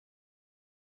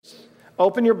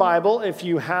Open your Bible if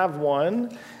you have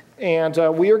one, and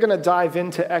we are going to dive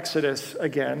into Exodus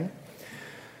again.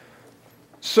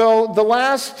 So the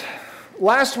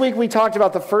last week we talked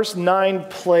about the first 9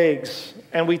 plagues,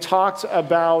 and we talked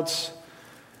about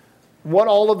what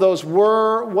all of those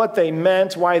were, what they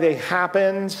meant, why they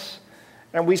happened,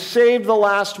 and we saved the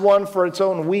last one for its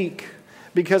own week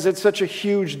because it's such a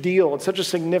huge deal. It's such a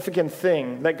significant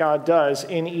thing that God does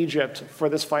in Egypt for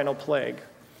this final plague.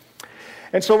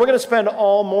 And so we're going to spend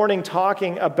all morning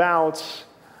talking about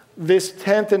this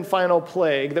 10th and final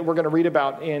plague that we're going to read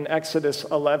about in Exodus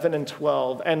 11 and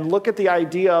 12 and look at the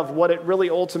idea of what it really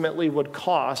ultimately would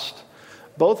cost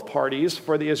both parties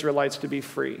for the Israelites to be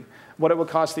free. What it would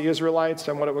cost the Israelites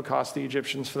and what it would cost the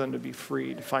Egyptians for them to be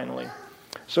freed, finally.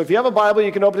 So if you have a Bible,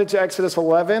 you can open it to Exodus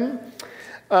 11.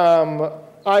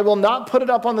 I will not put it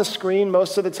up on the screen,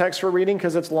 most of the text we're reading,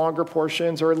 because it's longer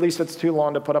portions, or at least it's too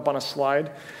long to put up on a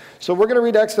slide. So we're going to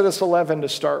read Exodus 11 to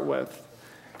start with.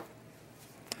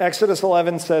 Exodus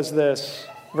 11 says this,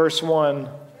 verse 1.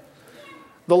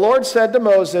 The Lord said to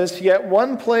Moses, "Yet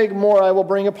one plague more I will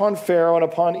bring upon Pharaoh and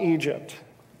upon Egypt.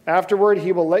 Afterward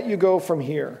he will let you go from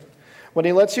here. When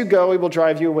he lets you go, he will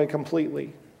drive you away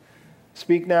completely.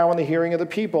 Speak now in the hearing of the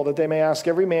people, that they may ask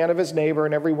every man of his neighbor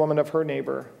and every woman of her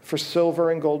neighbor for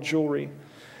silver and gold jewelry."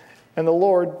 And the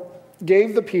Lord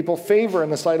gave the people favor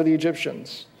in the sight of the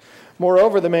Egyptians.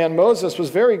 Moreover, the man Moses was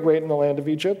very great in the land of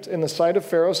Egypt, in the sight of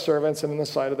Pharaoh's servants and in the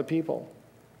sight of the people.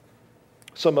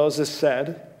 So Moses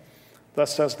said,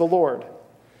 "Thus says the Lord,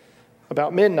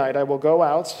 about midnight I will go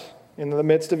out into the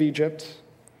midst of Egypt,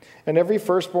 and every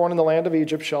firstborn in the land of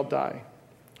Egypt shall die,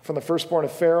 from the firstborn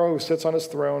of Pharaoh who sits on his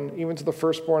throne, even to the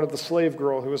firstborn of the slave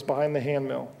girl who is behind the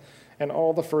handmill, and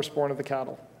all the firstborn of the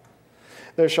cattle.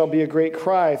 There shall be a great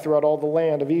cry throughout all the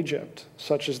land of Egypt,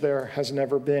 such as there has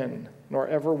never been, nor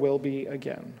ever will be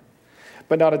again.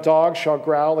 But not a dog shall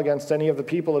growl against any of the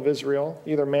people of Israel,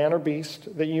 either man or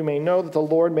beast, that you may know that the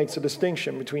Lord makes a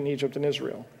distinction between Egypt and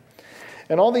Israel.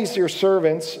 And all these your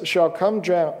servants shall come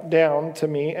down to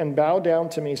me and bow down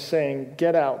to me, saying,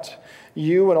 'Get out,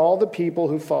 you and all the people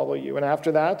who follow you, and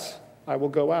after that I will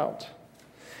go out.'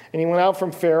 And he went out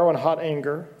from Pharaoh in hot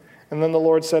anger. And then the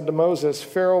Lord said to Moses,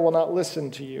 'Pharaoh will not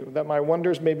listen to you, that my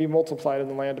wonders may be multiplied in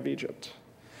the land of Egypt.'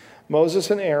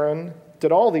 Moses and Aaron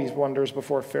did all these wonders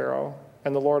before Pharaoh,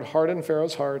 and the Lord hardened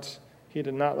Pharaoh's heart. He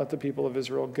did not let the people of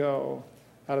Israel go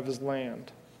out of his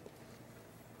land."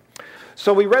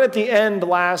 So we read at the end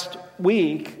last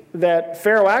week that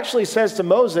Pharaoh actually says to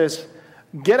Moses,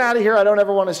 "Get out of here, I don't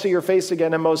ever want to see your face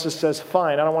again." And Moses says,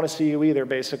 "Fine, I don't want to see you either,"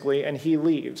 basically, and he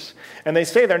leaves. And they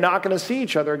say they're not going to see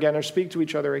each other again or speak to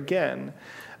each other again.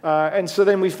 And so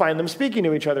then we find them speaking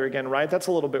to each other again, right? That's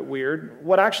a little bit weird.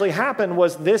 What actually happened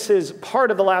was this is part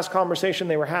of the last conversation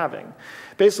they were having.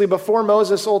 Basically, before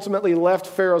Moses ultimately left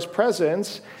Pharaoh's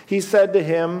presence, he said to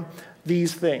him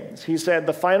these things. He said,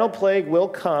 "The final plague will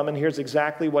come, and here's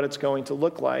exactly what it's going to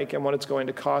look like and what it's going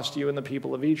to cost you and the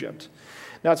people of Egypt."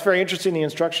 Now, it's very interesting, the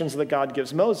instructions that God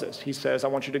gives Moses. He says, "I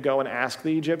want you to go and ask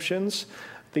the Egyptians,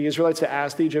 the Israelites, to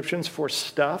ask the Egyptians for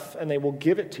stuff, and they will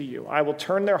give it to you. I will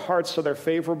turn their hearts so they're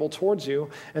favorable towards you,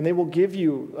 and they will give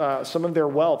you some of their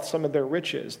wealth, some of their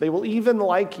riches. They will even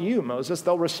like you, Moses.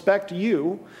 They'll respect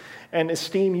you and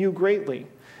esteem you greatly."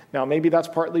 Now, maybe that's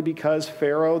partly because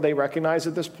Pharaoh, they recognize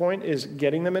at this point, is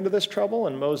getting them into this trouble,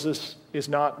 and Moses is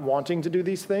not wanting to do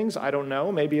these things. I don't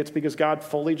know. Maybe it's because God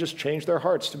fully just changed their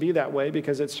hearts to be that way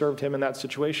because it served him in that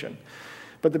situation.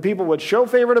 But the people would show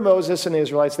favor to Moses and the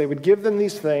Israelites. They would give them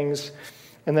these things,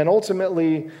 and then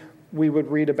ultimately we would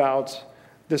read about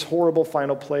this horrible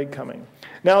final plague coming.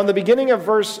 Now, in the beginning of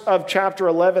chapter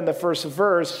 11, the first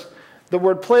verse, the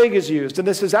word plague is used. And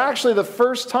this is actually the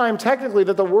first time, technically,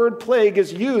 that the word plague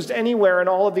is used anywhere in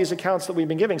all of these accounts that we've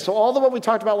been giving. So all of what we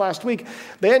talked about last week,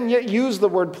 they hadn't yet used the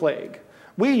word plague.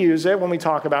 We use it when we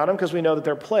talk about them because we know that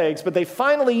they're plagues, but they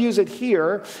finally use it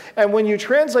here. And when you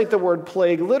translate the word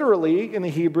plague literally in the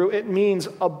Hebrew, it means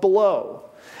a blow.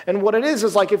 And what it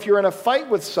is like if you're in a fight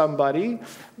with somebody,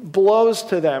 blows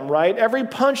to them, right? Every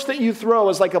punch that you throw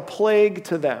is like a plague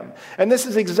to them. And this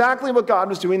is exactly what God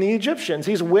was doing to the Egyptians.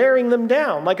 He's wearing them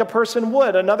down like a person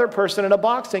would another person in a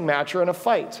boxing match or in a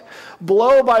fight.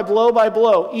 Blow by blow by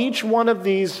blow, each one of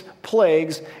these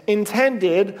plagues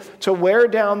intended to wear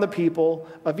down the people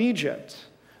of Egypt.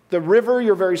 The river,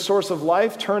 your very source of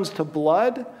life, turns to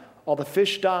blood. All the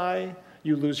fish die.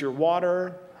 You lose your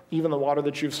water. Even the water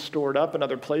that you've stored up in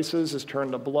other places is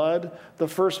turned to blood. The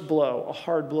first blow, a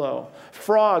hard blow.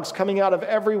 Frogs coming out of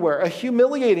everywhere, a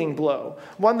humiliating blow.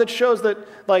 One that shows that,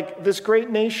 like, this great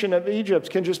nation of Egypt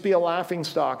can just be a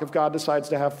laughingstock if God decides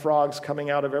to have frogs coming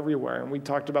out of everywhere. And we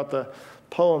talked about the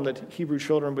poem that Hebrew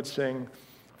children would sing.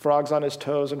 Frogs on his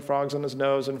toes and frogs on his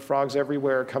nose and frogs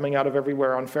everywhere, coming out of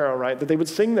everywhere on Pharaoh, right? That they would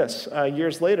sing this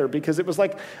years later because it was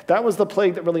like, that was the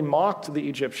plague that really mocked the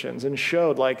Egyptians and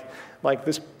showed like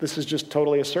this is just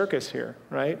totally a circus here,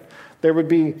 right? There would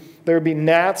be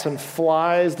gnats and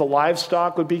flies. The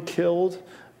livestock would be killed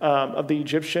of the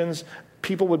Egyptians.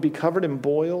 People would be covered in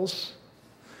boils.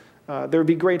 There would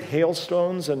be great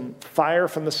hailstones and fire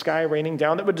from the sky raining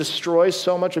down that would destroy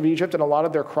so much of Egypt and a lot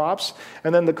of their crops.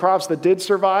 And then the crops that did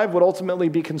survive would ultimately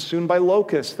be consumed by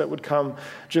locusts that would come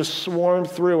just swarm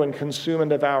through and consume and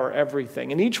devour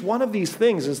everything. And each one of these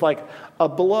things is like a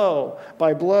blow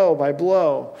by blow by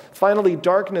blow. Finally,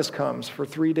 darkness comes for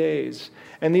 3 days.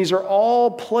 And these are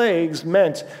all plagues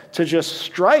meant to just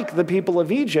strike the people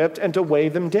of Egypt and to weigh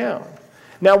them down.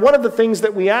 Now, one of the things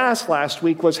that we asked last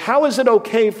week was, how is it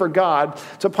okay for God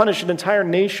to punish an entire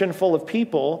nation full of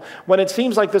people when it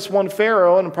seems like this one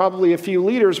Pharaoh and probably a few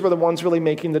leaders were the ones really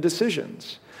making the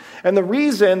decisions? And the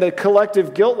reason that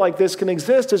collective guilt like this can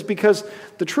exist is because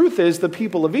the truth is the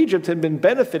people of Egypt had been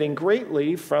benefiting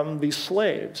greatly from these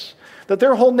slaves. That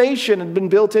their whole nation had been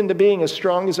built into being as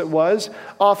strong as it was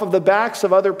off of the backs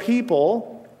of other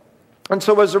people. And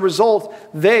so as a result,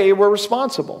 they were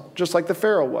responsible, just like the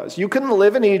Pharaoh was. You couldn't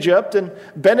live in Egypt and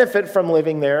benefit from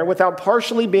living there without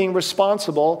partially being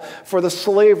responsible for the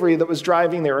slavery that was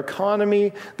driving their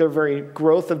economy, their very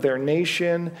growth of their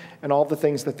nation, and all the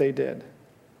things that they did.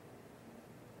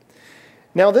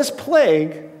 Now, this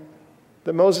plague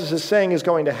that Moses is saying is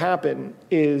going to happen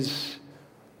is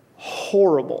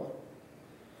horrible.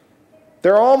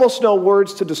 There are almost no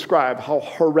words to describe how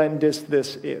horrendous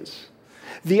this is.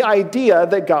 The idea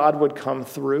that God would come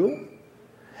through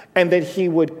and that he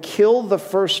would kill the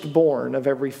firstborn of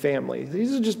every family. These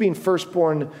doesn't just mean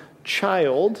firstborn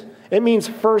child. It means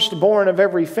firstborn of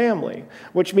every family,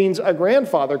 which means a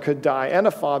grandfather could die and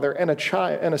a father and a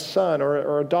child and a son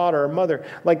or a daughter or mother.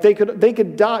 Like they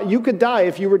could die. You could die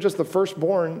if you were just the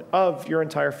firstborn of your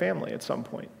entire family at some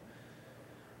point.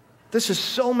 This is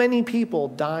so many people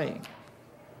dying.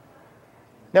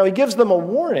 Now he gives them a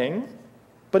warning,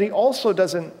 but he also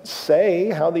doesn't say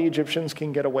how the Egyptians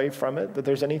can get away from it, that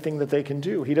there's anything that they can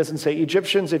do. He doesn't say,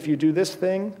 Egyptians, if you do this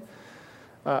thing.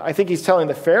 I think he's telling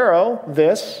the Pharaoh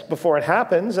this before it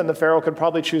happens, and the Pharaoh could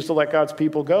probably choose to let God's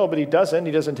people go, but he doesn't.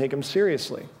 He doesn't take them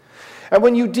seriously. And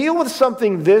when you deal with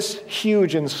something this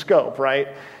huge in scope, right,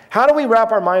 how do we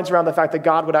wrap our minds around the fact that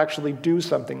God would actually do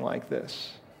something like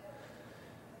this?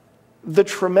 The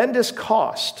tremendous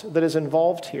cost that is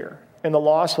involved here and the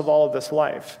loss of all of this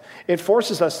life, it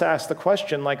forces us to ask the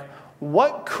question, like,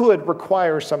 what could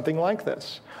require something like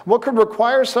this? What could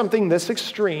require something this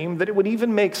extreme that it would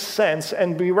even make sense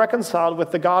and be reconciled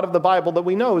with the God of the Bible that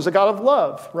we know is a God of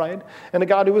love, right? And a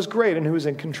God who is great and who is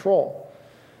in control.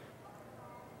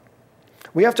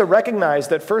 We have to recognize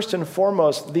that first and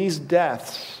foremost, these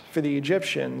deaths for the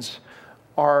Egyptians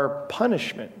are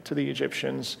punishment to the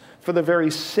Egyptians for the very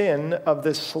sin of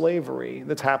this slavery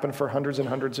that's happened for hundreds and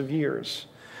hundreds of years.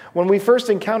 When we first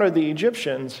encountered the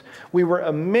Egyptians, we were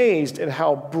amazed at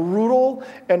how brutal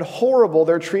and horrible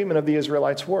their treatment of the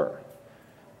Israelites were.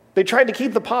 They tried to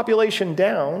keep the population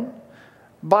down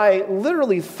by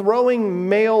literally throwing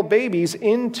male babies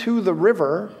into the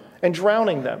river and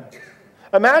drowning them.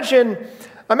 Imagine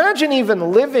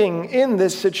even living in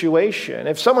this situation.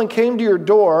 If someone came to your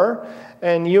door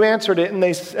and you answered it and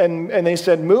they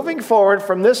said, moving forward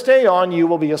from this day on, you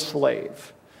will be a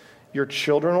slave. Your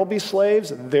children will be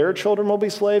slaves, their children will be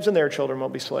slaves, and their children will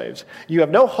be slaves. You have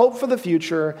no hope for the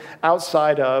future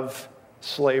outside of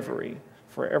slavery.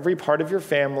 For every part of your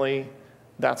family,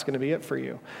 that's going to be it for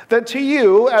you. That to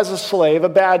you, as a slave, a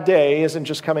bad day isn't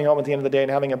just coming home at the end of the day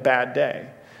and having a bad day.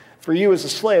 For you as a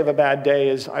slave, a bad day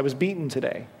is, I was beaten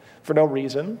today for no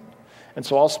reason, and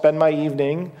so I'll spend my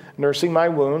evening nursing my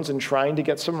wounds and trying to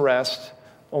get some rest,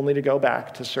 only to go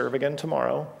back to serve again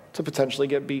tomorrow, to potentially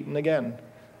get beaten again.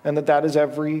 And that is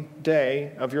every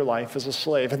day of your life as a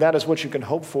slave. And that is what you can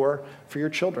hope for your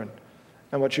children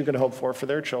and what you can hope for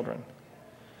their children.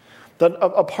 But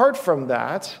apart from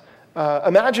that,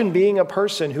 imagine being a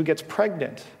person who gets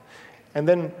pregnant and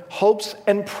then hopes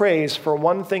and prays for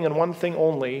one thing and one thing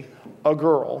only, a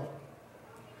girl,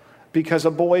 because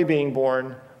a boy being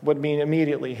born would mean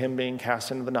immediately him being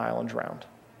cast into the Nile and drowned.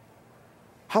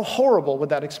 How horrible would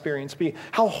that experience be?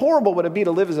 How horrible would it be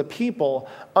to live as a people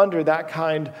under that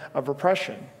kind of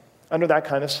repression? under that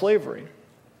kind of slavery.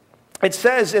 It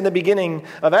says in the beginning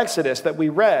of Exodus that we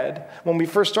read when we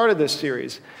first started this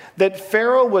series that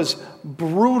Pharaoh was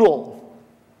brutal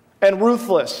and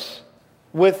ruthless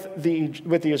with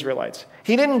the Israelites.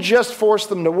 He didn't just force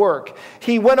them to work.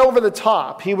 He went over the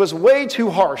top. He was way too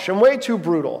harsh and way too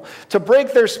brutal to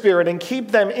break their spirit and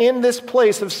keep them in this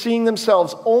place of seeing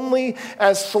themselves only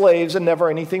as slaves and never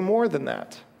anything more than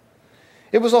that.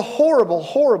 It was a horrible,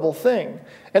 horrible thing.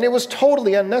 And it was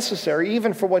totally unnecessary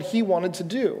even for what he wanted to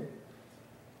do.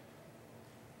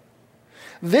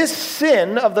 This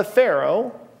sin of the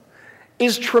Pharaoh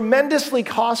is tremendously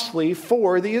costly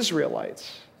for the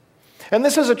Israelites. And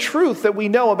this is a truth that we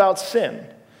know about sin.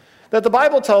 That the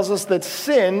Bible tells us that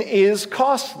sin is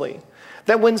costly.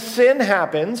 That when sin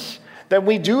happens, that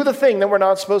we do the thing that we're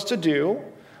not supposed to do,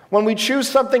 when we choose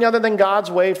something other than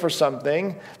God's way for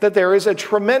something, that there is a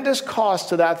tremendous cost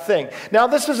to that thing. Now,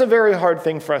 this is a very hard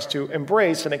thing for us to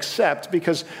embrace and accept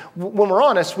because when we're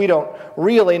honest, we don't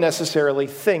really necessarily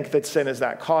think that sin is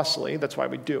that costly. That's why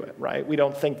we do it, right? We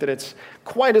don't think that it's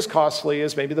quite as costly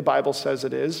as maybe the Bible says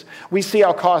it is. We see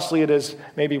how costly it is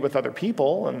maybe with other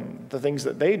people and the things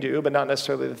that they do, but not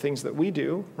necessarily the things that we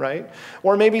do, right?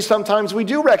 Or maybe sometimes we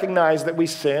do recognize that we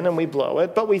sin and we blow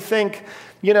it, but we think,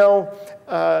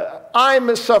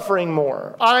 I'm suffering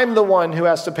more. I'm the one who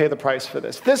has to pay the price for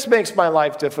this. This makes my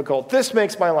life difficult. This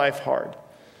makes my life hard.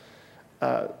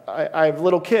 I have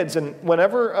little kids, and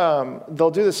whenever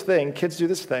they'll do this thing, kids do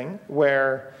this thing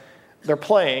where they're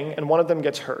playing and one of them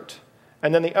gets hurt.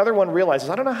 And then the other one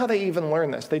realizes, I don't know how they even learn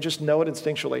this. They just know it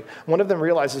instinctually. One of them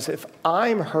realizes, if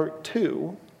I'm hurt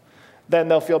too, then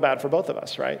they'll feel bad for both of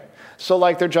us, right? So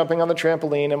like they're jumping on the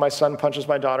trampoline and my son punches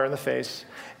my daughter in the face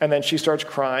and then she starts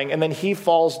crying and then he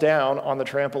falls down on the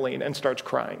trampoline and starts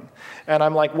crying. And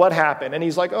I'm like, what happened? And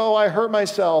he's like, oh, I hurt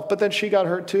myself, but then she got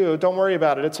hurt too. Don't worry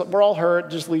about it. We're all hurt.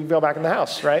 Just go back in the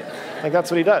house, right? Like that's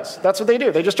what he does. That's what they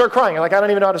do. They just start crying. Like, I don't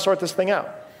even know how to sort this thing out.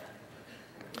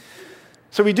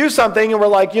 So we do something and we're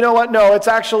like, you know what? No, it's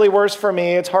actually worse for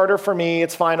me. It's harder for me.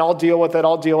 It's fine. I'll deal with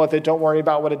it. Don't worry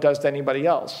about what it does to anybody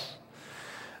else.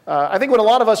 I think when a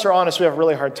lot of us are honest, we have a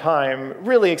really hard time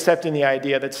really accepting the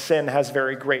idea that sin has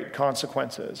very great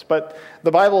consequences. But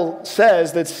the Bible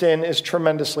says that sin is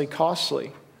tremendously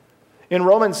costly. In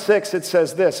Romans 6, it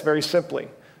says this very simply,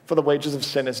 for the wages of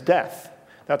sin is death.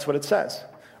 That's what it says.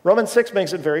 Romans 6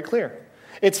 makes it very clear.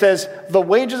 It says, the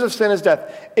wages of sin is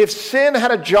death. If sin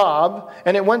had a job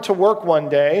and it went to work one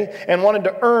day and wanted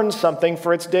to earn something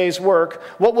for its day's work,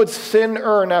 what would sin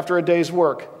earn after a day's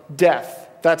work? Death.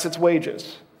 That's its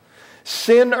wages.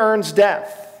 Sin earns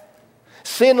death.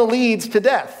 Sin leads to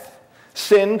death.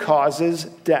 Sin causes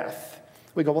death.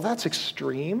 We go, well, that's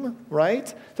extreme,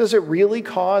 right? Does it really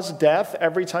cause death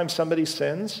every time somebody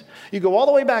sins? You go all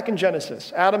the way back in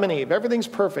Genesis, Adam and Eve. Everything's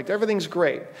perfect. Everything's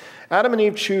great. Adam and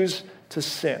Eve choose to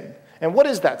sin. And what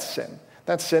is that sin?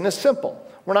 That sin is simple.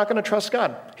 We're not going to trust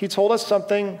God. He told us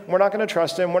something. We're not going to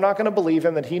trust him. We're not going to believe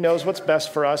him that he knows what's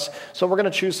best for us. So we're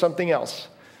going to choose something else.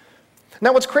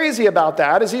 Now, what's crazy about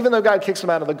that is even though God kicks them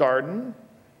out of the garden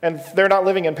and they're not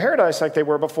living in paradise like they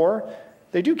were before,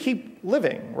 they do keep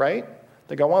living, right?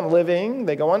 They go on living,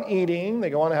 they go on eating, they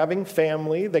go on having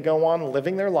family, they go on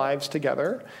living their lives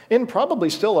together in probably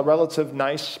still a relative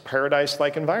nice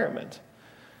paradise-like environment.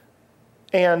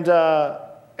 And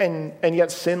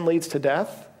yet sin leads to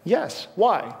death? Yes.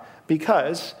 Why?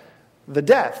 Because the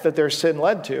death that their sin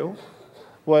led to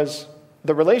was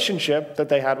the relationship that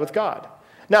they had with God.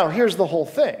 Now, here's the whole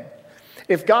thing.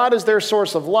 If God is their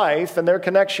source of life and their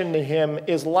connection to him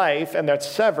is life and that's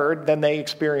severed, then they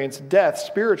experience death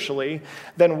spiritually,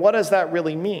 then what does that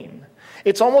really mean?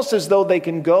 It's almost as though they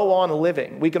can go on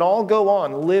living. We can all go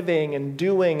on living and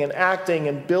doing and acting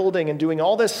and building and doing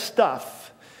all this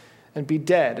stuff and be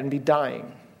dead and be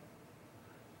dying.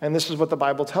 And this is what the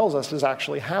Bible tells us is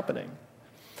actually happening.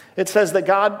 It says that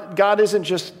God isn't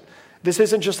just, this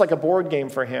isn't just like a board game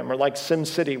for him or like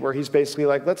SimCity where he's basically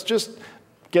like, let's just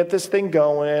get this thing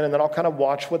going and then I'll kind of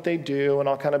watch what they do and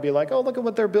I'll kind of be like, oh, look at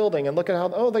what they're building and look at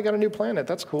how, oh, they got a new planet.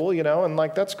 That's cool, and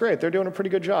like, that's great. They're doing a pretty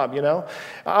good job,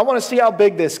 I want to see how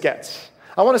big this gets.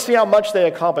 I want to see how much they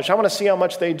accomplish. I want to see how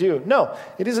much they do. No,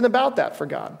 it isn't about that for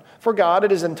God. For God,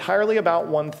 it is entirely about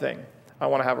one thing. I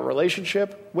want to have a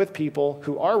relationship with people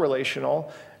who are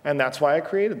relational, and that's why I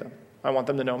created them. I want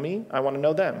them to know me. I want to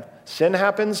know them. Sin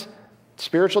happens.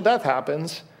 Spiritual death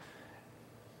happens.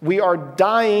 We are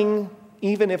dying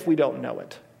even if we don't know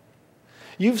it.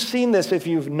 You've seen this if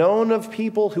you've known of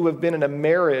people who have been in a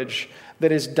marriage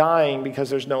that is dying because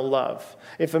there's no love.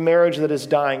 If a marriage that is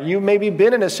dying, you've maybe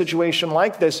been in a situation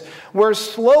like this where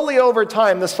slowly over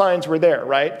time the signs were there,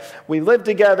 right? We live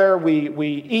together, we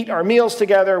eat our meals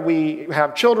together, we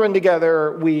have children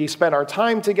together, we spend our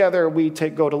time together, we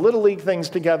go to Little League things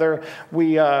together,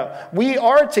 we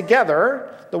are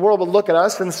together. The world would look at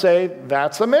us and say,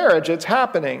 that's a marriage, it's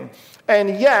happening.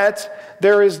 And yet,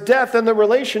 there is death in the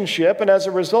relationship, and as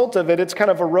a result of it, it's kind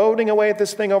of eroding away at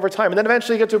this thing over time. And then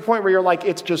eventually you get to a point where you're like,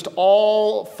 it's just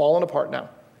all fallen apart now.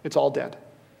 It's all dead.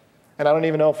 And I don't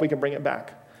even know if we can bring it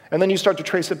back. And then you start to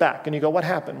trace it back, and you go, what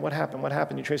happened? What happened? What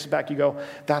happened? You trace it back, you go,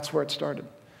 that's where it started.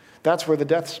 That's where the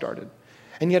death started.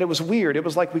 And yet it was weird. It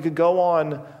was like we could go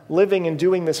on living and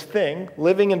doing this thing,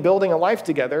 living and building a life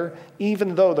together,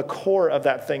 even though the core of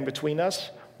that thing between us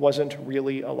wasn't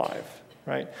really alive.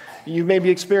 Right? You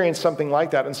maybe experienced something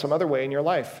like that in some other way in your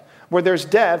life, where there's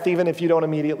death even if you don't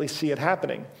immediately see it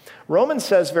happening. Romans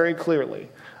says very clearly,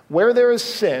 where there is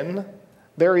sin,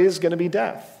 there is going to be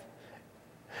death.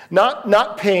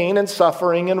 Not pain and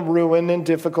suffering and ruin and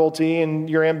difficulty, and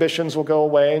your ambitions will go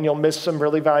away and you'll miss some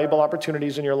really valuable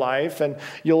opportunities in your life, and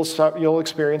you'll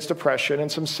experience depression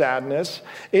and some sadness.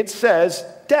 It says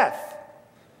death.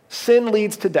 Sin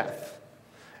leads to death.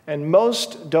 And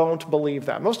most don't believe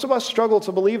that. Most of us struggle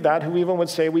to believe that, who even would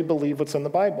say we believe what's in the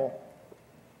Bible.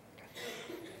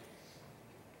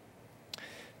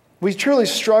 We truly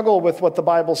struggle with what the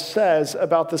Bible says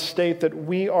about the state that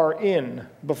we are in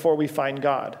before we find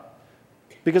God.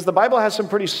 Because the Bible has some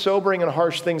pretty sobering and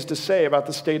harsh things to say about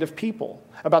the state of people,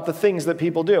 about the things that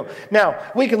people do. Now,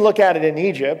 we can look at it in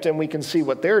Egypt and we can see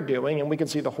what they're doing and we can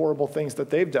see the horrible things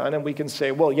that they've done and we can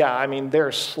say, well, yeah, I mean,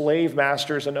 they're slave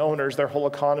masters and owners. Their whole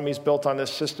economy is built on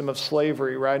this system of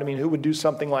slavery, right? I mean, who would do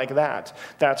something like that?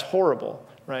 That's horrible,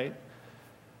 right?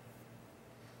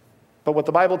 But what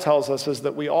the Bible tells us is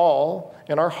that we all,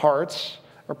 in our hearts,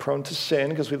 are prone to sin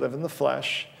because we live in the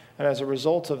flesh. And as a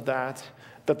result of that,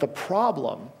 that the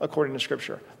problem, according to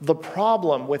Scripture, the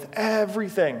problem with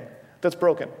everything that's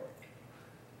broken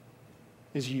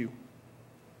is you.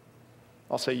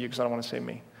 I'll say you because I don't want to say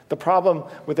me. The problem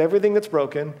with everything that's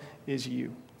broken is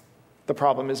you. The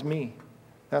problem is me.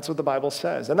 That's what the Bible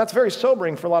says. And that's very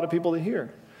sobering for a lot of people to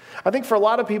hear. I think for a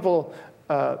lot of people,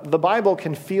 the Bible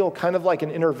can feel kind of like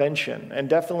an intervention, and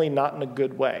definitely not in a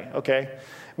good way, okay?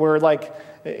 Where like,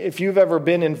 if you've ever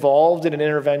been involved in an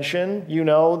intervention, you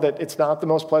know that it's not the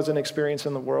most pleasant experience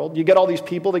in the world. You get all these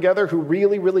people together who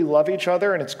really, really love each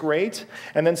other, and it's great.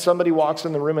 And then somebody walks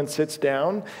in the room and sits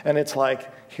down, and it's like,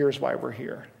 here's why we're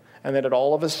here. And then it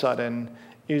all of a sudden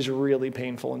is really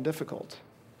painful and difficult.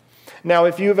 Now,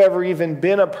 if you've ever even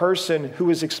been a person who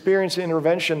has experienced an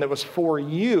intervention that was for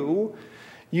you,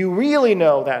 you really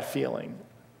know that feeling.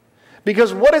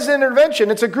 Because what is an intervention?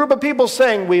 It's a group of people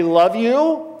saying, we love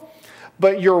you,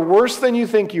 but you're worse than you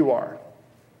think you are.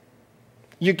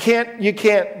 You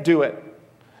can't do it.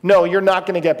 No, you're not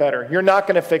going to get better. You're not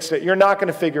going to fix it. You're not going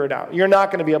to figure it out. You're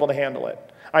not going to be able to handle it.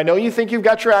 I know you think you've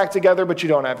got your act together, but you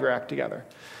don't have your act together.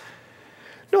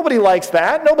 Nobody likes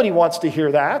that. Nobody wants to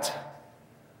hear that.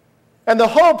 And the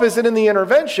hope is that in the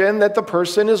intervention that the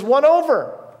person is won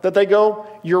over. That they go,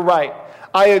 you're right.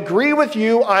 I agree with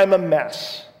you. I'm a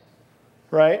mess.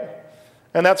 Right?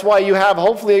 And that's why you have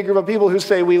hopefully a group of people who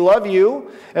say, we love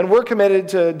you, and we're committed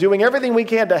to doing everything we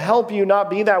can to help you not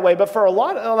be that way. But for a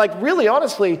lot, like really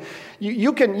honestly,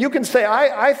 you can say,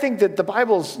 I think that the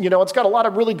Bible's, it's got a lot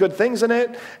of really good things in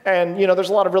it, and, there's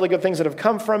a lot of really good things that have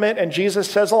come from it, and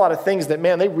Jesus says a lot of things that,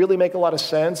 man, they really make a lot of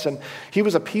sense, and he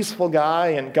was a peaceful guy,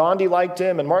 and Gandhi liked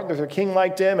him, and Martin Luther King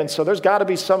liked him, and so there's got to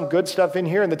be some good stuff in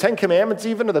here, and the Ten Commandments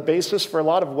even are the basis for a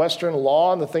lot of Western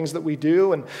law and the things that we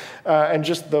do, and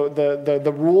just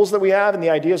the rules that we have and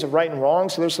the ideas of right and wrong,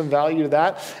 so there's some value to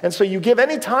that. And so you give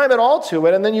any time at all to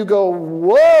it, and then you go,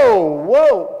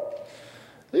 whoa,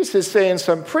 this is saying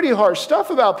some pretty harsh stuff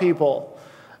about people,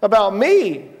 about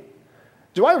me.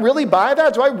 Do I really buy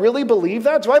that? Do I really believe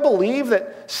that? Do I believe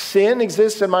that sin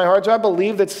exists in my heart? Do I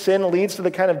believe that sin leads to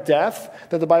the kind of death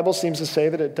that the Bible seems to say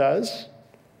that it does?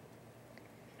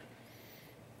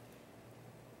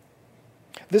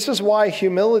 This is why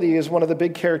humility is one of the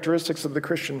big characteristics of the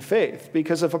Christian faith,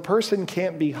 because if a person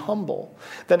can't be humble,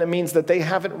 then it means that they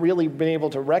haven't really been able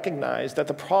to recognize that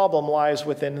the problem lies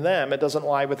within them. It doesn't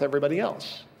lie with everybody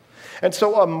else. And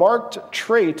so a marked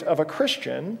trait of a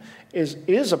Christian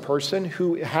is a person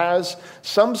who has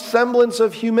some semblance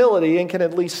of humility and can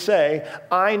at least say,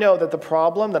 I know that the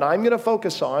problem that I'm going to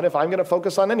focus on, if I'm going to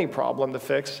focus on any problem to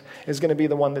fix, is going to be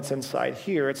the one that's inside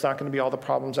here. It's not going to be all the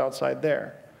problems outside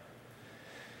there.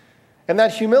 And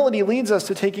that humility leads us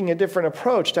to taking a different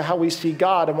approach to how we see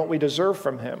God and what we deserve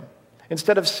from him.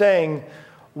 Instead of saying,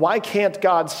 why can't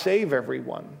God save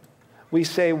everyone? We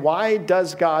say, why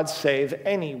does God save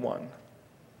anyone?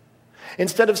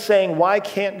 Instead of saying, why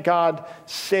can't God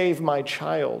save my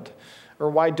child? Or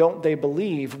why don't they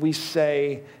believe? We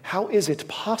say, how is it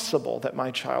possible that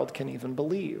my child can even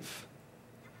believe?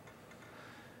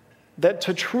 That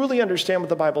to truly understand what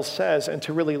the Bible says and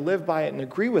to really live by it and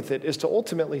agree with it is to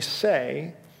ultimately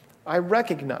say, I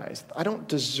recognize I don't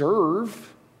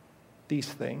deserve these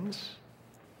things,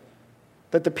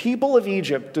 that the people of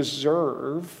Egypt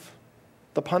deserve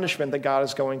the punishment that God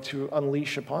is going to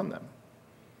unleash upon them.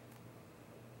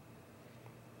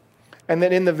 And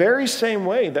that in the very same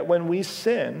way that when we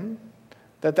sin,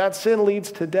 that sin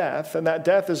leads to death, and that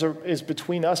death is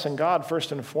between us and God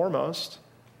first and foremost,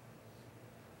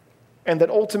 and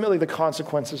that ultimately the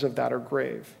consequences of that are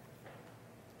grave.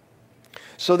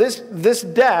 So this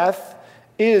death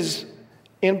is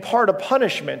in part a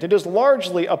punishment. It is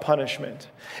largely a punishment.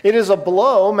 It is a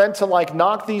blow meant to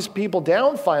knock these people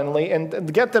down finally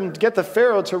and get the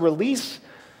Pharaoh to release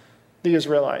the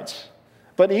Israelites.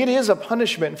 But it is a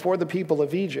punishment for the people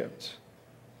of Egypt.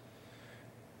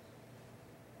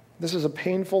 This is a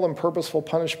painful and purposeful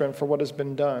punishment for what has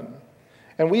been done.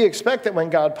 And we expect that when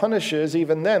God punishes,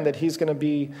 even then, that he's going to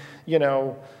be,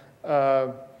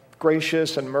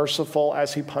 gracious and merciful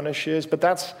as he punishes. But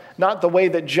that's not the way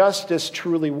that justice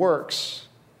truly works.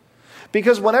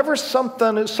 Because whenever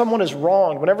someone is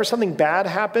wronged, whenever something bad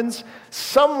happens,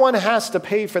 someone has to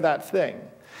pay for that thing.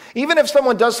 Even if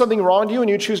someone does something wrong to you and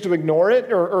you choose to ignore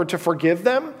it or to forgive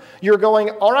them, you're going,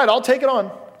 all right, I'll take it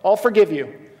on. I'll forgive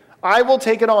you. I will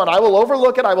take it on. I will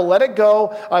overlook it. I will let it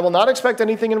go. I will not expect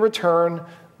anything in return.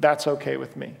 That's okay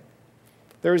with me.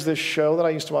 There was this show that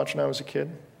I used to watch when I was a kid.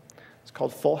 It's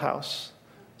called Full House.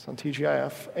 It's on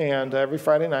TGIF. And every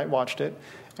Friday night watched it.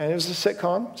 And it was a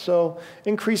sitcom. So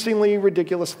increasingly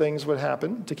ridiculous things would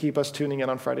happen to keep us tuning in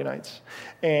on Friday nights.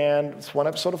 And it's one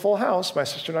episode of Full House. My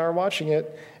sister and I were watching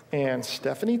it. And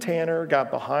Stephanie Tanner got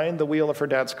behind the wheel of her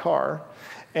dad's car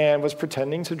and was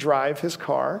pretending to drive his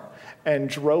car and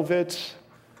drove it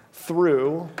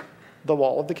through the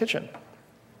wall of the kitchen.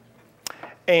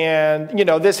 And,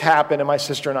 this happened, and my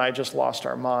sister and I just lost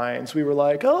our minds. We were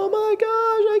like, oh my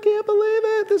gosh, I can't believe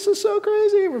it. This is so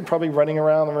crazy. We're probably running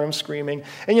around the room screaming.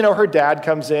 And, her dad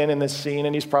comes in this scene,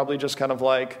 and he's probably just kind of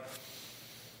like,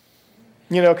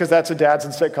 because that's what dads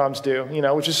in sitcoms do,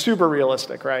 which is super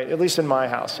realistic, right? At least in my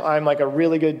house. I'm like a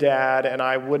really good dad, and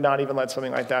I would not even let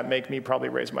something like that make me probably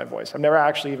raise my voice. I've never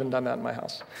actually even done that in my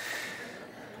house.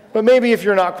 But maybe if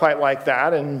you're not quite like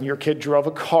that and your kid drove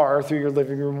a car through your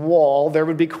living room wall, there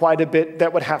would be quite a bit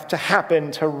that would have to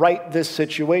happen to right this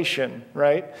situation,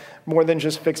 right? More than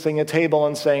just fixing a table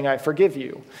and saying, I forgive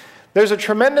you. There's a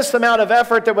tremendous amount of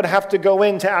effort that would have to go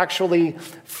into actually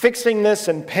fixing this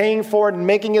and paying for it and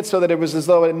making it so that it was as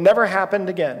though it never happened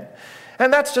again.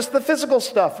 And that's just the physical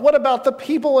stuff. What about the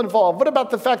people involved? What about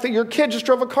the fact that your kid just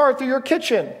drove a car through your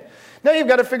kitchen? Now you've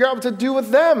got to figure out what to do with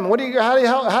them. How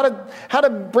to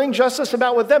bring justice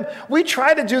about with them? We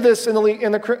try to do this in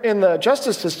the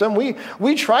justice system.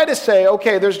 We try to say,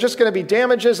 okay, there's just going to be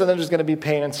damages, and then there's going to be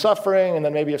pain and suffering, and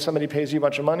then maybe if somebody pays you a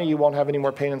bunch of money, you won't have any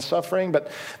more pain and suffering.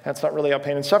 But that's not really how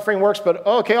pain and suffering works. But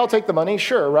okay, I'll take the money,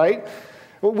 sure, right?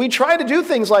 We try to do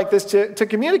things like this to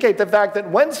communicate the fact that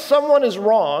when someone is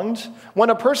wronged,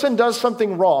 when a person does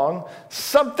something wrong,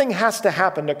 something has to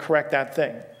happen to correct that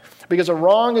thing. Because a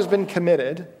wrong has been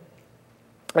committed,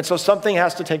 and so something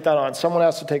has to take that on. Someone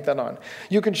has to take that on.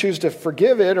 You can choose to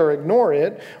forgive it or ignore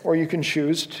it, or you can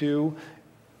choose to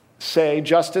say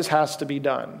justice has to be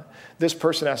done. This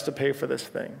person has to pay for this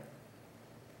thing.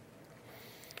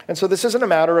 And so this isn't a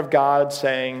matter of God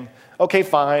saying, okay,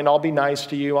 fine, I'll be nice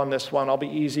to you on this one. I'll be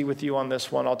easy with you on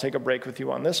this one. I'll take a break with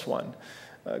you on this one.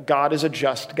 God is a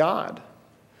just God.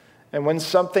 And when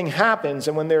something happens,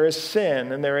 and when there is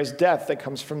sin, and there is death that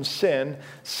comes from sin,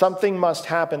 something must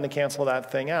happen to cancel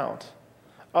that thing out.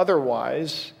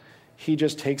 Otherwise, he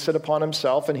just takes it upon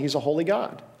himself, and he's a holy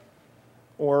God.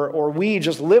 Or we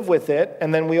just live with it,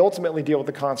 and then we ultimately deal with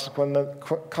the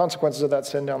consequences of that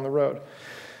sin down the road.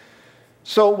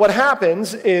 So what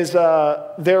happens is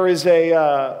there is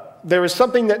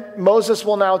something that Moses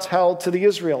will now tell to the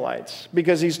Israelites,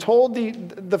 because he's told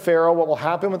the Pharaoh what will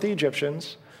happen with the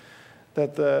Egyptians.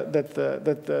 That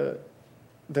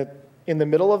in the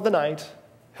middle of the night,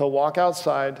 he'll walk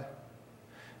outside,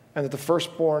 and that the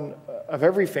firstborn of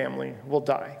every family will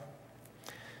die.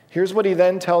 Here's what he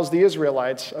then tells the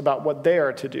Israelites about what they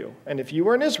are to do. And if you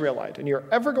are an Israelite and you're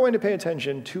ever going to pay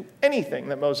attention to anything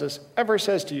that Moses ever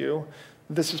says to you,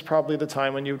 this is probably the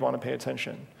time when you would want to pay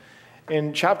attention.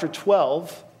 In chapter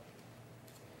 12,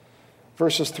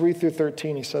 verses 3 through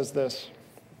 13, he says this.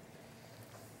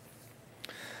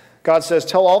 God says,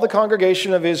 "Tell all the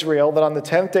congregation of Israel that on the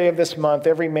 10th day of this month,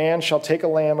 every man shall take a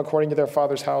lamb according to their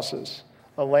father's houses,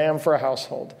 a lamb for a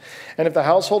household. And if the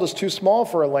household is too small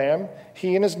for a lamb,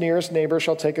 he and his nearest neighbor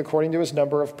shall take according to his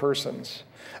number of persons.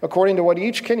 According to what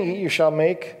each can eat, you shall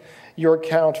make your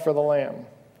count for the lamb.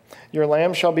 Your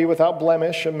lamb shall be without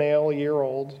blemish, a male, a year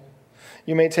old.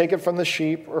 You may take it from the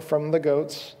sheep or from the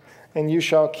goats, and you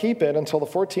shall keep it until the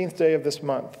 14th day of this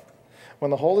month, when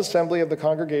the whole assembly of the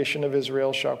congregation of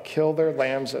Israel shall kill their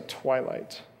lambs at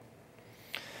twilight.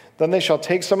 Then they shall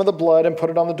take some of the blood and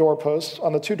put it on the doorposts,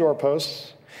 on the two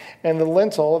doorposts, and the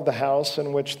lintel of the house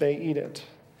in which they eat it.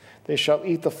 They shall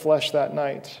eat the flesh that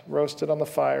night, roasted on the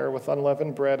fire with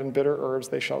unleavened bread and bitter herbs.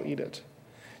 They shall eat it.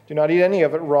 Do not eat any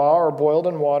of it raw or boiled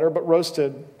in water, but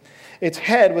roasted, its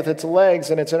head with its legs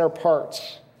and its inner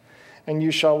parts. And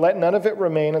you shall let none of it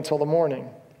remain until the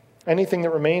morning. Anything that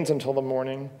remains until the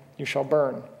morning you shall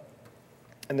burn.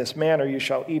 In this manner you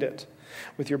shall eat it,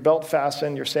 with your belt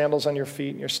fastened, your sandals on your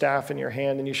feet, and your staff in your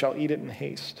hand, and you shall eat it in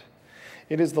haste.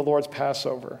 It is the Lord's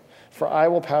Passover. For I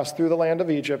will pass through the land of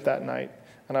Egypt that night,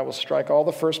 and I will strike all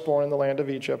the firstborn in the land of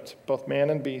Egypt, both man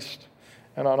and beast.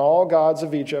 And on all gods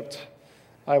of Egypt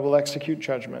I will execute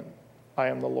judgment. I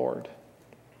am the Lord.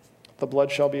 The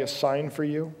blood shall be a sign for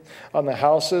you on the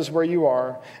houses where you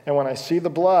are, and when I see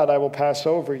the blood, I will pass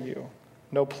over you.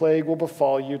 No plague will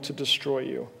befall you to destroy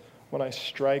you when I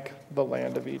strike the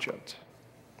land of Egypt."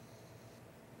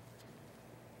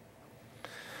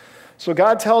 So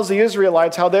God tells the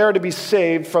Israelites how they are to be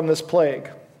saved from this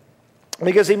plague.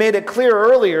 Because he made it clear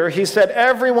earlier, he said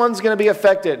everyone's going to be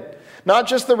affected. Not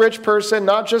just the rich person,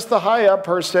 not just the high-up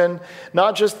person,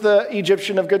 not just the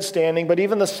Egyptian of good standing, but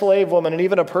even the slave woman and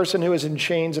even a person who is in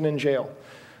chains and in jail.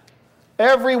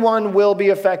 Everyone will be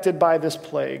affected by this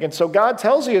plague. And so God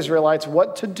tells the Israelites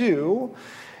what to do,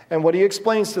 and what he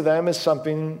explains to them is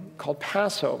something called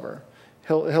Passover.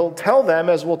 He'll tell them,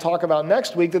 as we'll talk about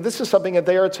next week, that this is something that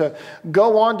they are to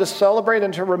go on to celebrate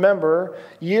and to remember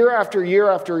year after year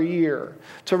after year,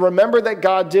 to remember that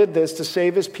God did this to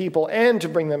save his people and to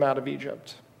bring them out of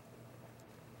Egypt.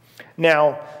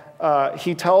 Now,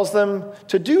 he tells them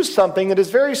to do something that is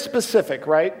very specific,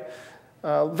 right?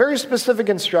 Very specific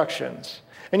instructions.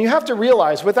 And you have to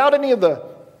realize, without any of the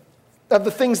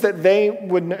things that they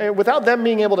would, without them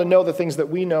being able to know the things that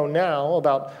we know now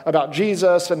about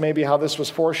Jesus and maybe how this was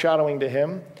foreshadowing to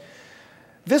him,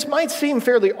 this might seem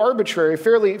fairly arbitrary,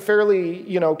 fairly,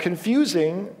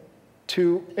 confusing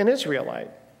to an Israelite.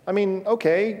 I mean,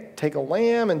 okay, take a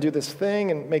lamb and do this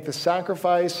thing and make the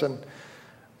sacrifice, and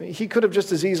he could have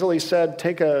just as easily said,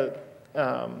 take a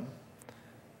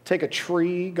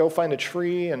tree, go find a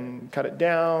tree and cut it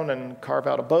down and carve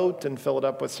out a boat and fill it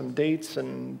up with some dates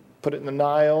and put it in the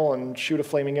Nile and shoot a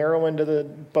flaming arrow into the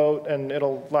boat and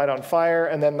it'll light on fire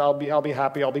and then I'll be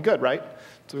happy, I'll be good, right?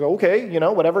 So okay,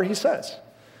 whatever he says.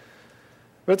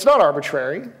 But it's not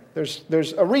arbitrary.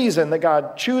 There's a reason that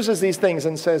God chooses these things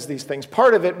and says these things.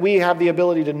 Part of it we have the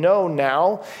ability to know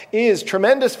now is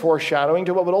tremendous foreshadowing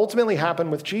to what would ultimately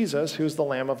happen with Jesus, who's the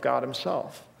Lamb of God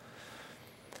himself.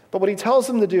 But what he tells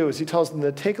them to do is he tells them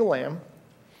to take a lamb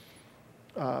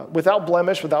without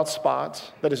blemish, without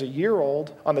spot, that is a year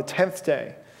old, on the 10th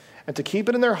day, and to keep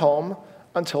it in their home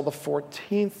until the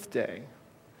 14th day.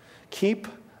 Keep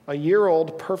a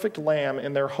year-old perfect lamb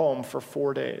in their home for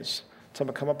 4 days to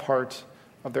become a part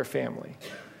of their family.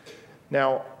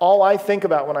 Now, all I think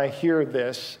about when I hear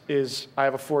this is I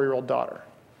have a 4-year-old daughter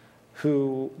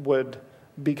who would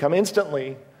become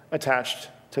instantly attached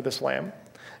to this lamb.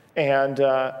 And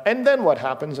then what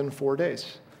happens in 4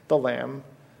 days? The lamb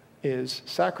is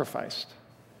sacrificed.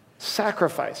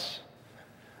 Sacrifice.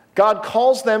 God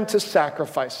calls them to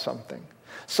sacrifice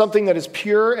something that is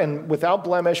pure and without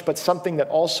blemish, but something that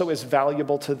also is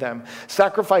valuable to them.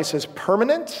 Sacrifice is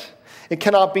permanent. It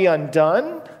cannot be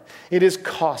undone. It is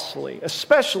costly,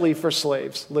 especially for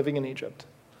slaves living in Egypt.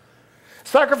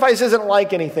 Sacrifice isn't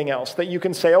like anything else that you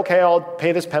can say, okay, I'll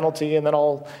pay this penalty and then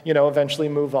I'll, eventually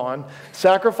move on.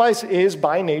 Sacrifice is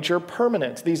by nature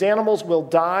permanent. These animals will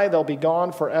die, they'll be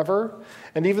gone forever.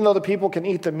 And even though the people can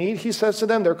eat the meat, he says to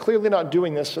them, they're clearly not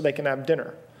doing this so they can have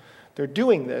dinner. They're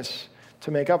doing this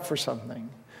to make up for something,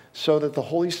 so that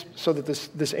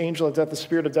this angel of death, the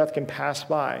spirit of death, can pass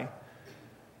by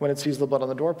when it sees the blood on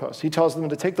the doorpost. He tells them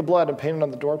to take the blood and paint it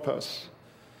on the doorposts.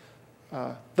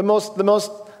 The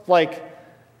most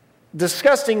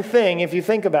disgusting thing, if you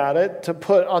think about it, to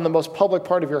put on the most public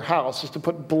part of your house is to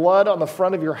put blood on the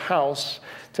front of your house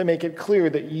to make it clear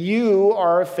that you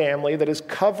are a family that is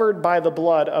covered by the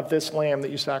blood of this lamb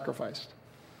that you sacrificed.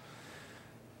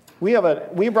 We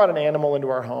brought an animal into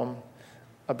our home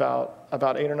about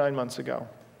 8 or 9 months ago.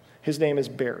 His name is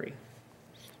Barry.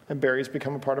 And Barry's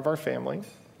become a part of our family.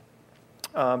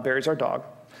 Barry's our dog.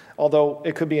 Although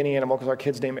it could be any animal because our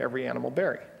kids name every animal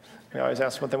Barry. We always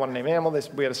ask what they want to name an animal.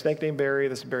 We had a snake named Barry.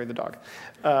 This is Barry the dog.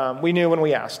 We knew when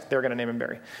we asked they were going to name him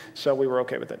Barry. So we were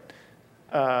okay with it.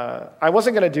 I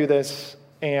wasn't going to do this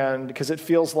because it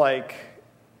feels like,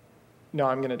 no,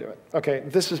 I'm going to do it. Okay,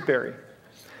 this is Barry,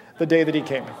 the day that he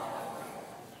came.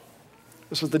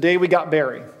 This was the day we got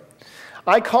Barry.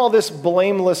 I call this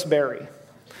blameless Barry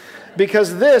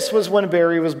because this was when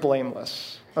Barry was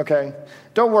blameless. Okay?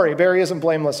 Don't worry, Barry isn't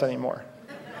blameless anymore.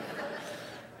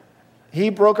 He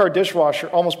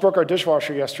almost broke our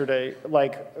dishwasher yesterday.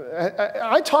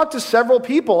 I talked to several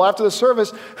people after the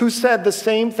service who said the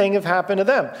same thing have happened to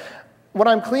them. When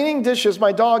I'm cleaning dishes,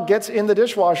 my dog gets in the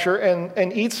dishwasher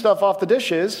and eats stuff off the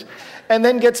dishes and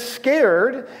then gets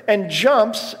scared and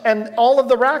jumps and all of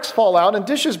the racks fall out and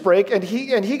dishes break and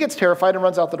he gets terrified and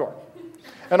runs out the door.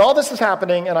 And all this is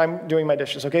happening and I'm doing my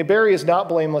dishes. Okay, Barry is not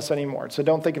blameless anymore, so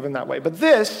don't think of him that way. But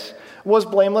this was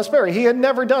blameless Barry. He had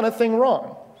never done a thing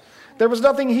wrong. There was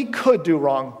nothing he could do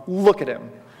wrong. Look at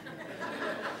him.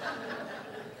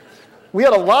 We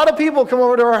had a lot of people come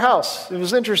over to our house. It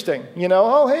was interesting.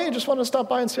 Oh, hey, just wanted to stop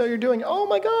by and see how you're doing. Oh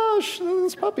my gosh,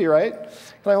 this puppy, right?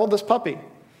 Can I hold this puppy?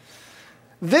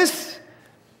 This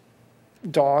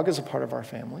dog is a part of our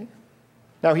family.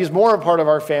 Now, he's more a part of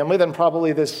our family than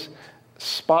probably this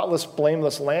spotless,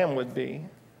 blameless lamb would be.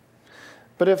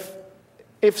 But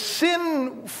if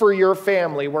sin for your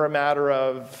family were a matter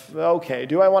of, okay,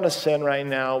 do I want to sin right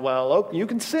now? Well, you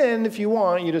can sin if you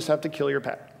want. You just have to kill your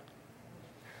pet.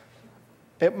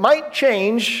 It might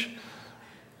change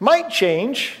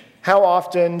how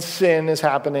often sin is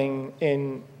happening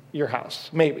in your house,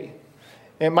 maybe.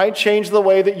 It might change the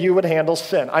way that you would handle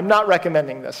sin. I'm not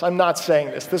recommending this. I'm not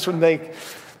saying this. This would make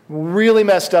really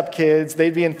messed up kids.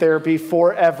 They'd be in therapy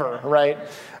forever, right?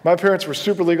 My parents were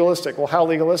super legalistic. Well, how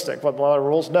legalistic? What, a lot of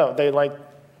rules? No, they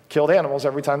killed animals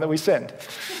every time that we sinned.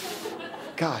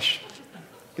 Gosh,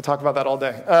 we could talk about that all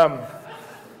day.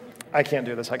 I can't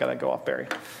do this. I got to go off Barry.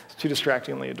 It's too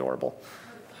distractingly adorable.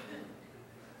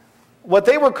 What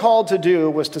they were called to do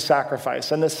was to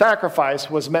sacrifice, and the sacrifice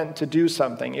was meant to do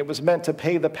something. It was meant to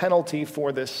pay the penalty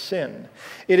for this sin.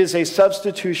 It is a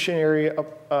substitutionary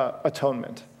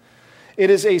atonement. It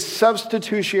is a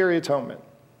substitutionary atonement.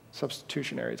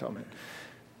 Substitutionary atonement.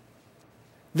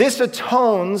 This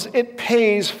atones, it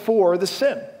pays for the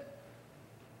sin.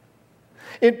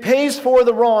 It pays for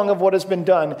the wrong of what has been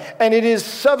done, and it is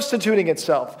substituting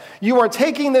itself. You are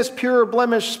taking this pure,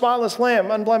 blemished, spotless lamb,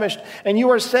 unblemished, and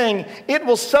you are saying, it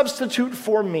will substitute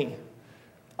for me.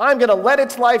 I'm going to let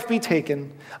its life be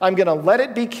taken. I'm going to let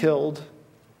it be killed.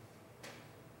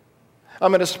 I'm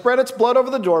going to spread its blood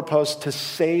over the doorpost to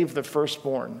save the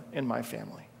firstborn in my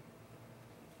family.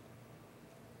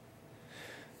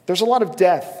 There's a lot of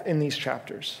death in these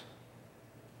chapters.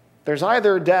 There's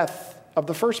either death of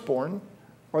the firstborn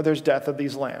or there's death of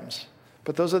these lambs.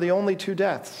 But those are the only two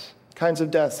kinds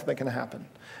of deaths that can happen.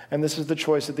 And this is the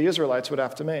choice that the Israelites would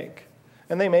have to make.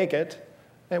 And they make it,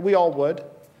 and we all would.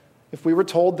 If we were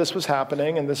told this was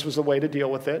happening and this was the way to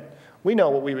deal with it, we know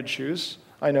what we would choose.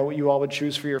 I know what you all would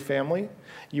choose for your family.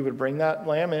 You would bring that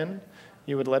lamb in,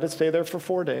 you would let it stay there for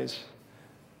 4 days,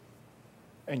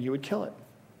 and you would kill it.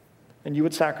 And you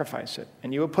would sacrifice it,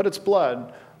 and you would put its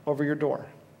blood over your door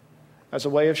as a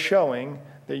way of showing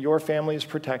that your family is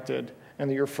protected and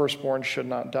that your firstborn should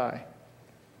not die.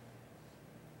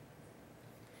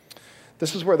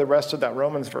 This is where the rest of that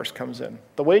Romans verse comes in.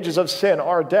 The wages of sin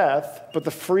are death, but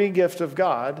the free gift of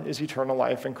God is eternal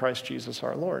life in Christ Jesus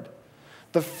our Lord.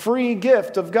 The free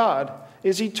gift of God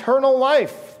is eternal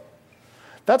life.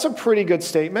 That's a pretty good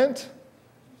statement.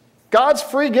 God's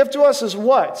free gift to us is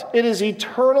what? It is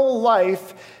eternal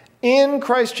life in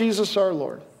Christ Jesus our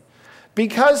Lord.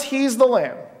 Because he's the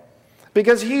Lamb,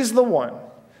 because he's the one,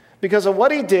 because of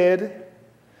what he did,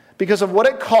 because of what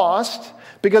it cost,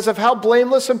 because of how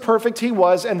blameless and perfect he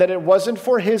was, and that it wasn't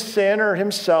for his sin or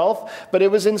himself, but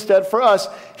it was instead for us,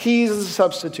 he's the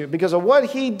substitute. Because of what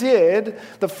he did,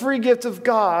 the free gift of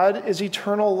God is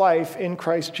eternal life in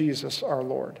Christ Jesus our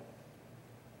Lord.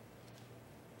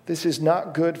 This is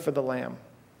not good for the Lamb.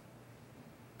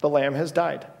 The Lamb has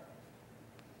died.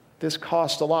 This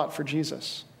cost a lot for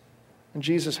Jesus, and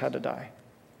Jesus had to die.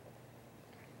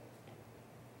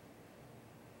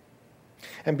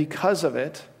 And because of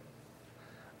it,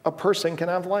 a person can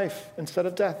have life instead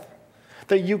of death.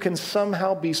 That you can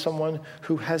somehow be someone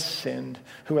who has sinned,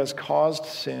 who has caused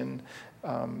sin,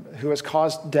 who has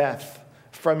caused death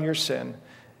from your sin,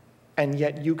 and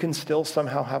yet you can still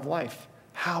somehow have life.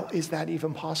 How is that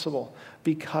even possible?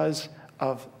 Because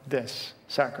of this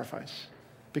sacrifice,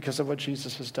 because of what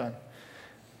Jesus has done.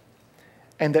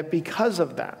 And that because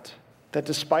of that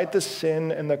despite the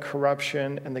sin and the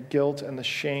corruption and the guilt and the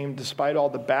shame, despite all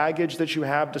the baggage that you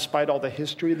have, despite all the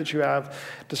history that you have,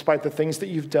 despite the things that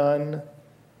you've done,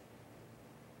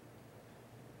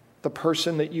 the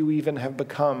person that you even have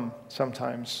become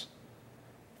sometimes,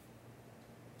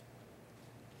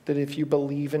 that if you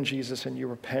believe in Jesus and you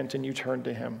repent and you turn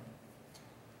to him,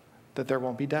 that there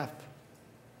won't be death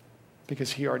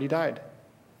because he already died.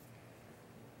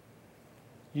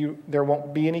 There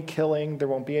won't be any killing. There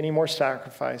won't be any more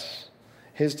sacrifice.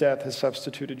 His death has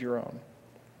substituted your own.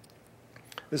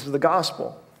 This is the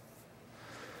gospel.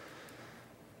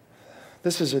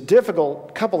 This is a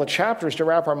difficult couple of chapters to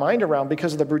wrap our mind around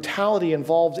because of the brutality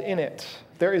involved in it.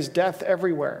 There is death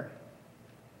everywhere.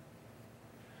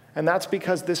 And that's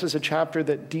because this is a chapter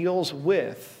that deals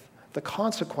with the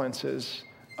consequences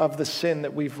of the sin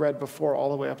that we've read before all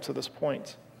the way up to this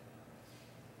point.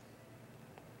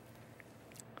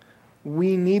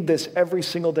 We need this every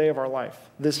single day of our life,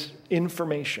 this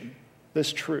information,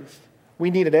 this truth. We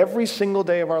need it every single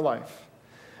day of our life.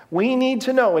 We need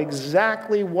to know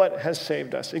exactly what has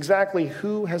saved us, exactly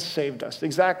who has saved us,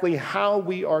 exactly how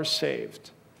we are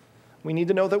saved. We need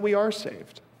to know that we are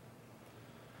saved.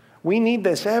 We need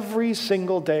this every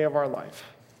single day of our life,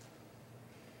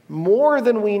 more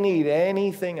than we need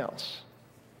anything else.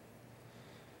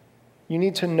 You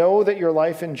need to know that your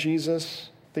life in Jesus,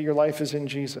 that your life is in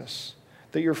Jesus,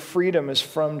 that your freedom is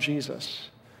from Jesus,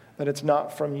 that it's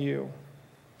not from you.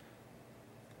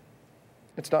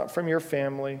 It's not from your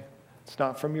family. It's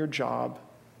not from your job.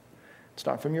 It's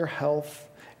not from your health.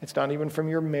 It's not even from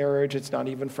your marriage. It's not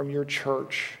even from your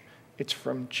church. It's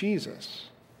from Jesus.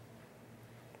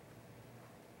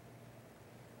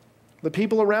 The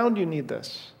people around you need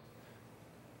this.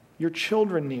 Your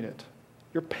children need it.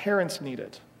 Your parents need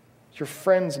it. Your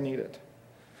friends need it.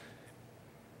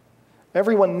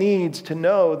 Everyone needs to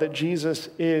know that Jesus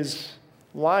is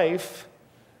life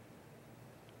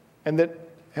and that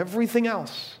everything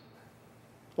else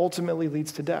ultimately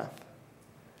leads to death.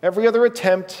 Every other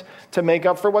attempt to make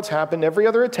up for what's happened, every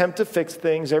other attempt to fix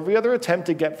things, every other attempt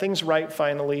to get things right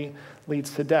finally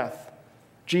leads to death.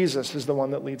 Jesus is the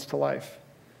one that leads to life.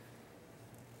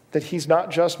 That he's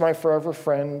not just my forever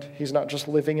friend. He's not just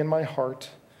living in my heart.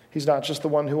 He's not just the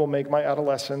one who will make my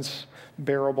adolescence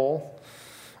bearable,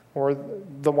 or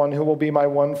the one who will be my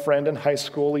one friend in high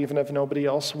school, even if nobody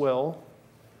else will.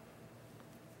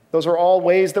 Those are all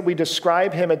ways that we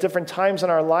describe him at different times in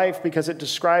our life because it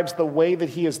describes the way that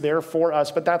he is there for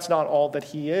us, but that's not all that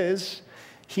he is.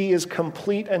 He is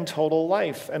complete and total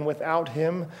life, and without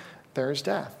him, there is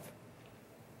death.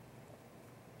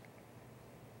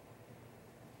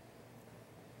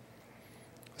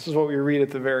 This is what we read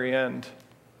at the very end.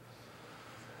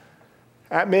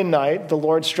 At midnight, the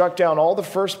Lord struck down all the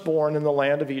firstborn in the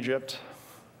land of Egypt,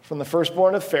 from the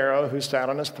firstborn of Pharaoh, who sat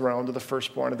on his throne, to the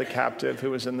firstborn of the captive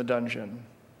who was in the dungeon,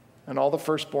 and all the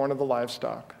firstborn of the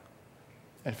livestock.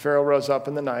 And Pharaoh rose up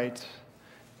in the night,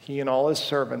 he and all his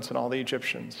servants and all the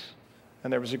Egyptians.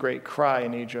 And there was a great cry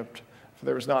in Egypt, for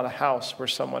there was not a house where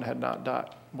someone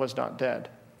was not dead.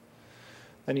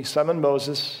 Then he summoned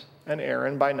Moses and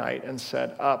Aaron by night and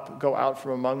said, "Up, go out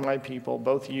from among my people,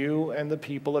 both you and the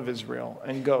people of Israel,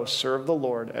 and go serve the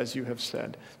Lord as you have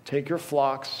said. Take your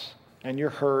flocks and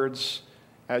your herds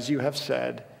as you have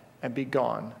said, and be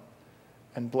gone,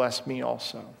 and bless me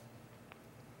also."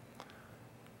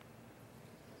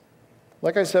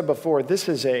 Like I said before, this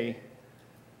is a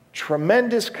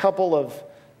tremendous couple of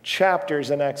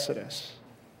chapters in Exodus.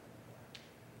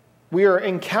 We are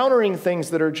encountering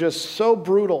things that are just so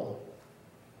brutal.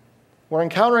 We're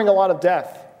encountering a lot of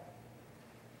death.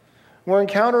 We're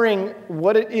encountering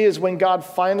what it is when God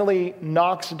finally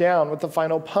knocks down with the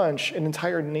final punch an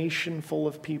entire nation full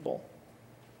of people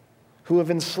who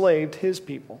have enslaved his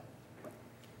people.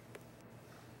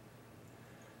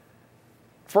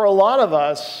 For a lot of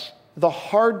us, the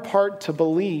hard part to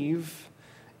believe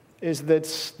is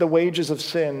that the wages of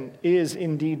sin is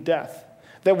indeed death.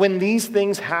 That when these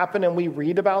things happen and we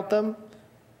read about them,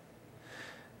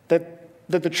 that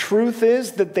the truth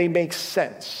is that they make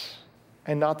sense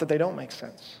and not that they don't make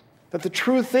sense. That the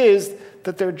truth is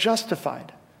that they're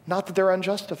justified, not that they're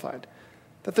unjustified.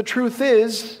 That the truth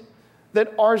is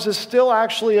that ours is still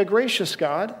actually a gracious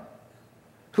God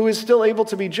who is still able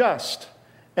to be just,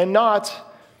 and not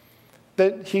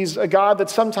that he's a God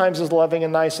that sometimes is loving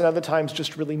and nice and other times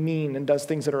just really mean and does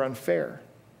things that are unfair.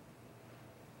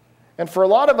 And for a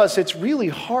lot of us, it's really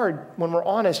hard, when we're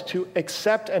honest, to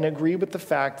accept and agree with the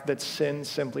fact that sin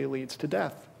simply leads to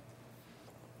death.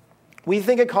 We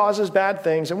think it causes bad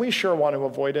things, and we sure want to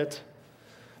avoid it.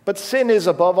 But sin is,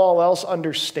 above all else,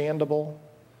 understandable.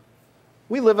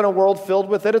 We live in a world filled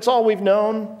with it. It's all we've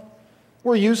known.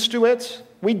 We're used to it.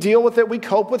 We deal with it. We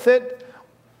cope with it.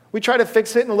 We try to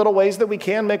fix it in little ways that we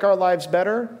can, make our lives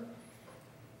better.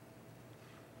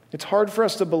 It's hard for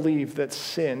us to believe that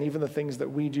sin, even the things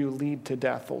that we do, lead to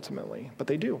death ultimately, but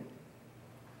they do.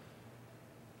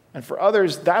 And for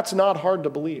others, that's not hard to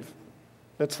believe.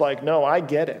 It's like, no, I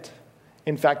get it.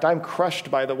 In fact, I'm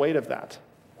crushed by the weight of that.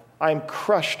 I'm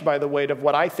crushed by the weight of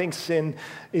what I think sin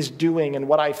is doing and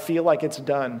what I feel like it's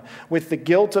done. With the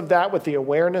guilt of that, with the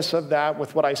awareness of that,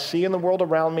 with what I see in the world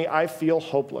around me, I feel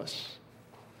hopeless.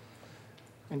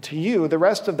 And to you, the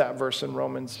rest of that verse in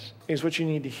Romans is what you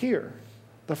need to hear.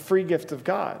 The free gift of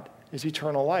God is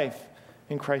eternal life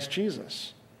in Christ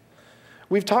Jesus.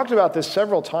 We've talked about this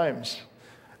several times,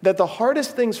 that the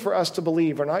hardest things for us to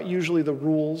believe are not usually the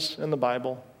rules in the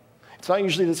Bible. It's not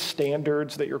usually the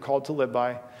standards that you're called to live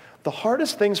by. The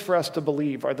hardest things for us to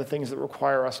believe are the things that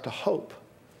require us to hope,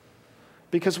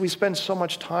 because we spend so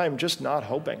much time just not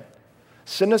hoping.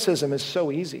 Cynicism is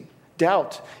so easy.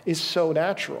 Doubt is so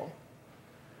natural.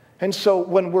 And so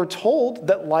when we're told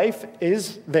that life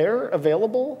is there,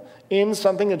 available, in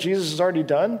something that Jesus has already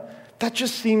done, that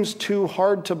just seems too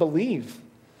hard to believe.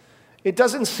 It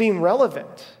doesn't seem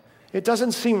relevant. It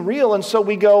doesn't seem real. And so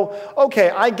we go,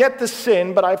 okay, I get the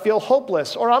sin, but I feel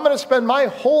hopeless. Or I'm going to spend my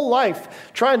whole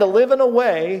life trying to live in a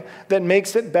way that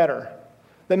makes it better,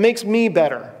 that makes me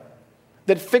better,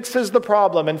 that fixes the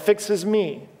problem and fixes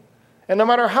me. And no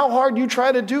matter how hard you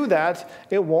try to do that,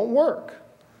 it won't work.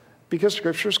 Because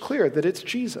Scripture is clear that it's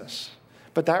Jesus.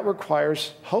 But that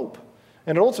requires hope.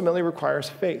 And it ultimately requires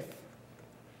faith.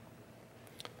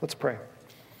 Let's pray.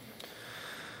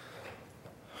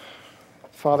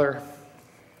 Father,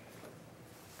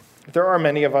 there are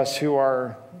many of us who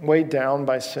are weighed down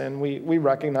by sin. We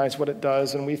recognize what it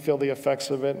does, and we feel the effects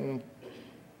of it. And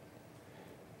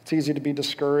it's easy to be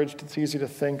discouraged. It's easy to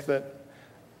think that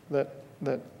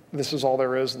this is all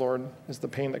there is, Lord, is the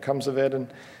pain that comes of it.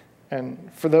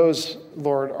 And for those,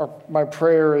 Lord, my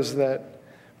prayer is that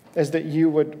you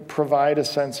would provide a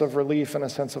sense of relief and a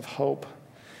sense of hope.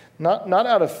 Not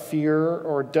out of fear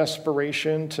or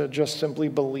desperation to just simply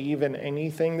believe in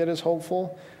anything that is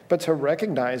hopeful, but to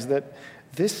recognize that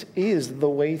this is the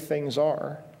way things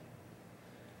are.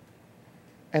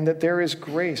 And that there is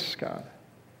grace, God,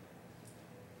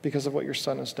 because of what your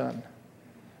Son has done.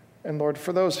 And Lord,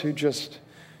 for those who just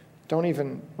don't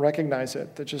even recognize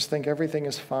it, that just think everything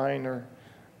is fine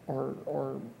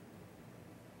or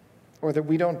that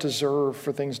we don't deserve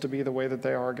for things to be the way that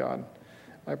they are, God,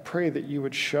 I pray that you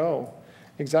would show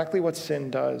exactly what sin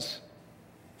does,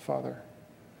 Father.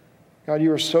 God,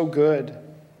 you are so good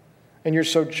and you're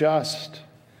so just.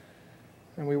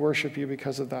 And we worship you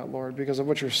because of that, Lord, because of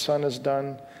what your Son has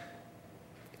done,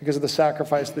 because of the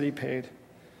sacrifice that he paid,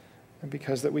 and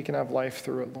because that we can have life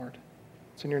through it, Lord.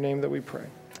 It's in your name that we pray.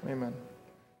 Amen.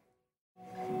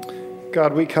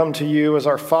 God, we come to you as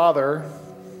our Father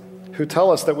who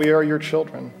tell us that we are your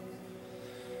children.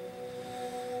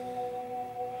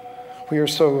 We are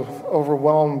so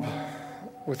overwhelmed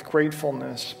with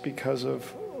gratefulness because of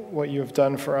what you have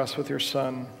done for us with your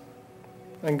Son.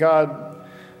 And God,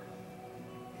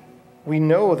 we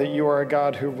know that you are a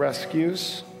God who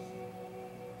rescues,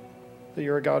 that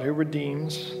you're a God who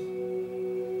redeems.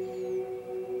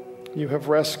 You have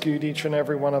rescued each and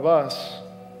every one of us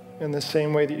in the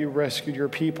same way that you rescued your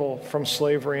people from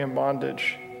slavery and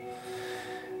bondage.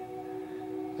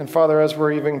 And Father, as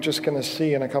we're even just going to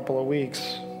see in a couple of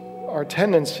weeks, our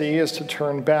tendency is to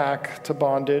turn back to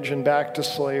bondage and back to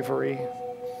slavery,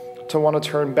 to want to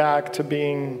turn back to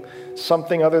being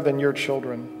something other than your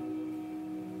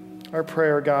children. Our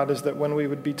prayer, God, is that when we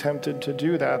would be tempted to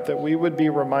do that, that we would be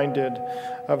reminded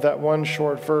of that one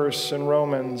short verse in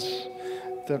Romans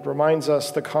that reminds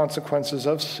us the consequences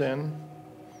of sin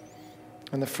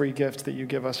and the free gift that you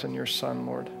give us in your Son,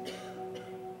 Lord.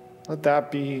 Let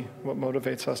that be what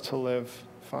motivates us to live,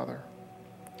 Father.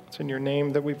 It's in your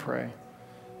name that we pray.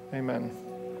 Amen.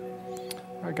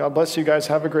 All right, God bless you guys.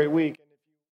 Have a great week.